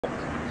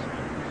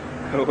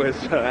who is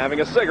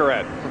having a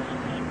cigarette.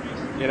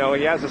 You know,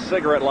 he has a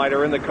cigarette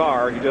lighter in the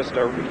car. He just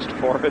reached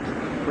for it.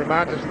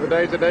 Reminds us of the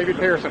days of Davy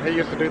Pearson. He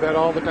used to do that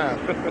all the time.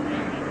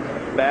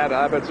 Bad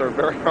habits are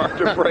very hard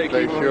to break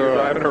even when you're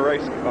driving a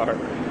race car.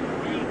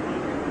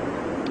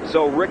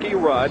 So Ricky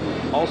Rudd,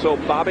 also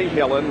Bobby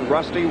Hillen,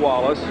 Rusty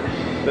Wallace,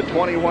 the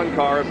 21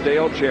 car of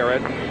Dale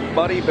Jarrett,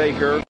 Buddy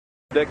Baker,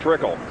 Dick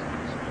Trickle,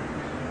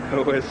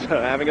 who is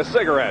having a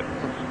cigarette.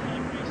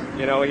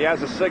 You know, he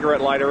has a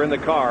cigarette lighter in the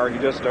car. He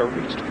just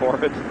reached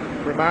for it.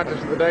 Reminds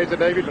us of the days of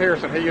Davy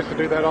Pearson. He used to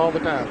do that all the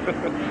time.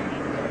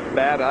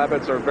 Bad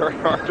habits are very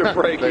hard to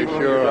break even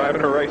when you're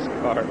driving a race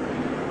car.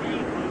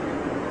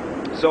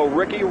 So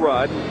Ricky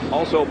Rudd,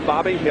 also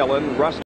Bobby Hillen, Rusty